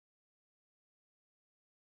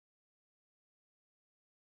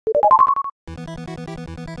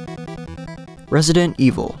Resident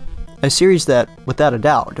Evil, a series that, without a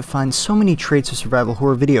doubt, defines so many traits of survival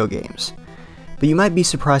horror video games. But you might be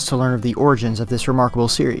surprised to learn of the origins of this remarkable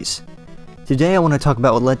series. Today I want to talk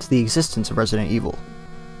about what led to the existence of Resident Evil,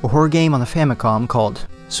 a horror game on the Famicom called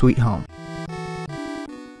Sweet Home.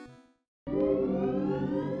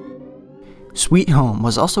 Sweet Home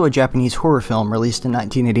was also a Japanese horror film released in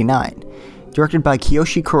 1989, directed by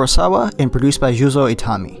Kiyoshi Kurosawa and produced by Juzo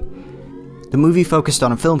Itami. The movie focused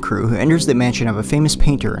on a film crew who enters the mansion of a famous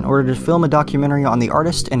painter in order to film a documentary on the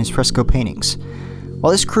artist and his fresco paintings.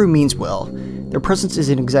 While this crew means well, their presence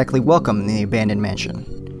isn't exactly welcome in the abandoned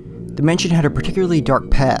mansion. The mansion had a particularly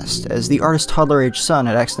dark past, as the artist's toddler-aged son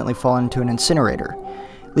had accidentally fallen into an incinerator,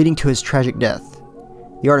 leading to his tragic death.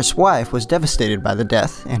 The artist's wife was devastated by the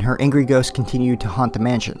death, and her angry ghost continued to haunt the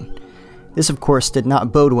mansion. This, of course, did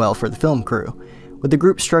not bode well for the film crew, with the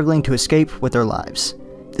group struggling to escape with their lives.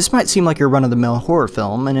 This might seem like your run-of-the-mill horror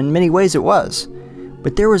film, and in many ways it was,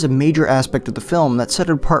 but there was a major aspect of the film that set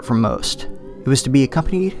it apart from most. It was to be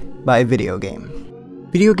accompanied by a video game.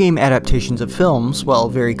 Video game adaptations of films, while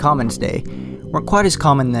very common today, weren't quite as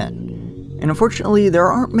common then, and unfortunately there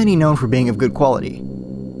aren't many known for being of good quality.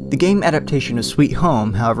 The game adaptation of Sweet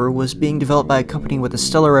Home, however, was being developed by a company with a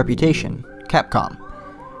stellar reputation, Capcom.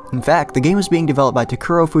 In fact, the game was being developed by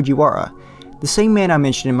Takuro Fujiwara, the same man I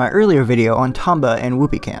mentioned in my earlier video on Tomba and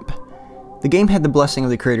Whoopee Camp. The game had the blessing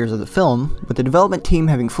of the creators of the film, with the development team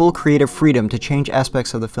having full creative freedom to change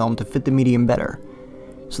aspects of the film to fit the medium better.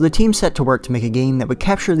 So the team set to work to make a game that would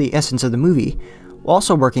capture the essence of the movie, while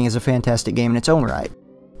also working as a fantastic game in its own right.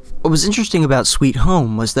 What was interesting about Sweet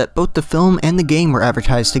Home was that both the film and the game were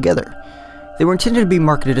advertised together. They were intended to be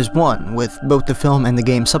marketed as one, with both the film and the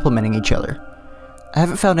game supplementing each other. I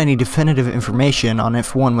haven't found any definitive information on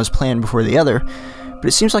if one was planned before the other, but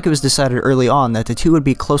it seems like it was decided early on that the two would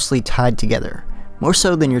be closely tied together, more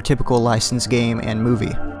so than your typical licensed game and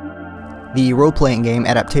movie. The role-playing game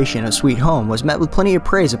adaptation of Sweet Home was met with plenty of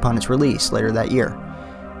praise upon its release later that year.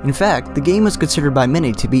 In fact, the game was considered by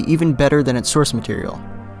many to be even better than its source material.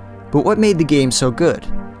 But what made the game so good?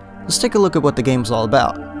 Let's take a look at what the game was all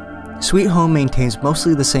about. Sweet Home maintains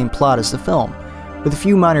mostly the same plot as the film, with a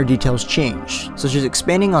few minor details changed, such as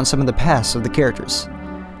expanding on some of the pasts of the characters.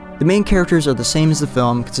 The main characters are the same as the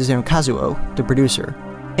film, consisting of Kazuo, the producer,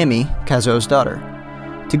 Emi, Kazuo's daughter,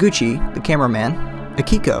 Taguchi, the cameraman,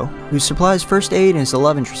 Akiko, who supplies first aid and is the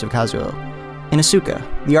love interest of Kazuo, and Asuka,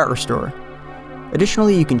 the art restorer.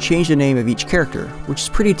 Additionally, you can change the name of each character, which is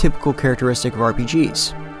a pretty typical characteristic of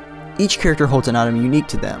RPGs. Each character holds an item unique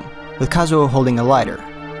to them, with Kazuo holding a lighter,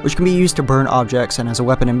 which can be used to burn objects and as a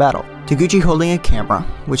weapon in battle. Taguchi holding a camera,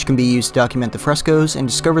 which can be used to document the frescoes and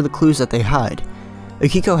discover the clues that they hide.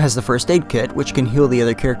 Akiko has the first aid kit, which can heal the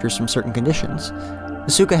other characters from certain conditions.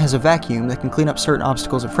 Asuka has a vacuum that can clean up certain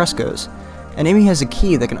obstacles of frescoes, and Emi has a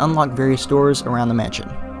key that can unlock various doors around the mansion.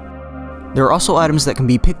 There are also items that can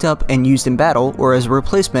be picked up and used in battle or as a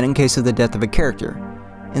replacement in case of the death of a character.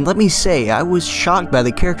 And let me say, I was shocked by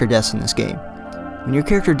the character deaths in this game. When your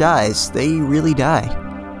character dies, they really die.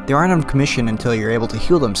 They aren't on commission until you're able to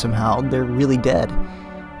heal them somehow, they're really dead.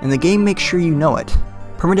 And the game makes sure you know it.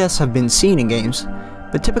 Permadeaths have been seen in games,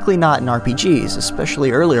 but typically not in RPGs,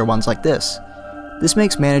 especially earlier ones like this. This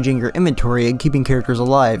makes managing your inventory and keeping characters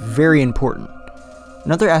alive very important.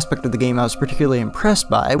 Another aspect of the game I was particularly impressed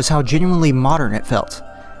by was how genuinely modern it felt.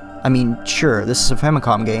 I mean, sure, this is a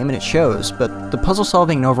Famicom game and it shows, but the puzzle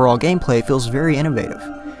solving and overall gameplay feels very innovative.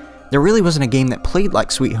 There really wasn't a game that played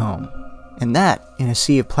like Sweet Home. And that, in a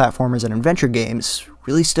sea of platformers and adventure games,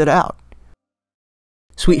 really stood out.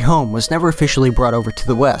 Sweet Home was never officially brought over to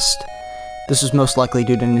the West. This was most likely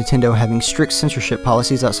due to Nintendo having strict censorship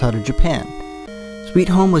policies outside of Japan. Sweet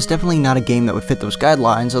Home was definitely not a game that would fit those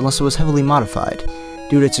guidelines unless it was heavily modified,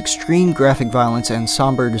 due to its extreme graphic violence and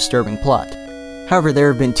somber, disturbing plot. However,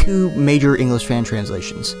 there have been two major English fan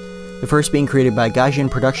translations, the first being created by Gaijin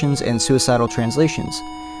Productions and Suicidal Translations,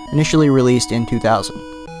 initially released in 2000.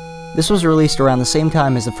 This was released around the same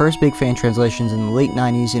time as the first big fan translations in the late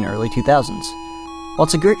 90s and early 2000s. While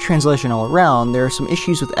it's a great translation all around, there are some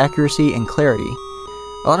issues with accuracy and clarity.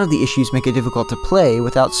 A lot of the issues make it difficult to play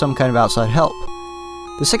without some kind of outside help.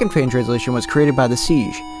 The second fan translation was created by The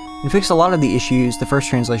Siege, and fixed a lot of the issues the first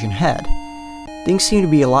translation had. Things seem to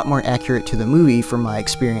be a lot more accurate to the movie from my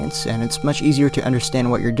experience, and it's much easier to understand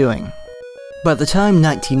what you're doing. By the time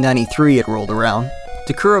 1993 had rolled around,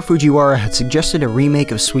 Takuro Fujiwara had suggested a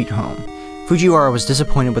remake of Sweet Home. Fujiwara was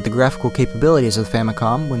disappointed with the graphical capabilities of the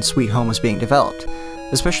Famicom when Sweet Home was being developed,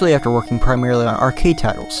 especially after working primarily on arcade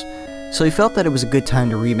titles, so he felt that it was a good time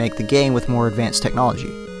to remake the game with more advanced technology.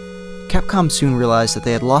 Capcom soon realized that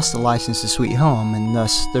they had lost the license to Sweet Home, and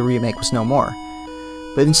thus the remake was no more.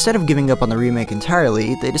 But instead of giving up on the remake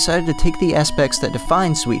entirely, they decided to take the aspects that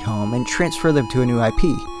define Sweet Home and transfer them to a new IP.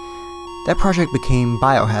 That project became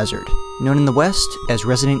Biohazard, known in the West as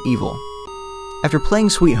Resident Evil. After playing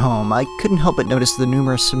Sweet Home, I couldn't help but notice the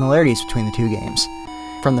numerous similarities between the two games.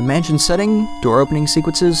 From the mansion setting, door opening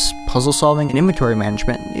sequences, puzzle solving, and inventory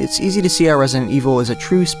management, it's easy to see how Resident Evil is a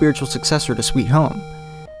true spiritual successor to Sweet Home.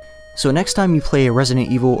 So next time you play a Resident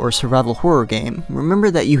Evil or survival horror game, remember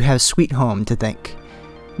that you have Sweet Home to thank.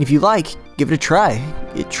 If you like, give it a try.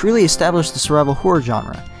 It truly established the survival horror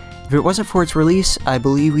genre. If it wasn't for its release, I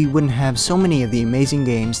believe we wouldn't have so many of the amazing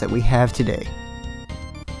games that we have today.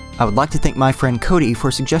 I would like to thank my friend Cody for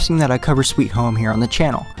suggesting that I cover Sweet Home here on the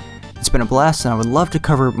channel. It's been a blast and I would love to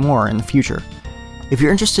cover it more in the future. If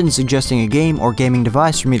you're interested in suggesting a game or gaming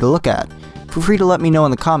device for me to look at, feel free to let me know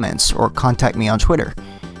in the comments or contact me on Twitter.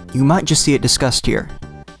 You might just see it discussed here.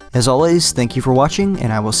 As always, thank you for watching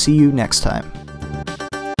and I will see you next time.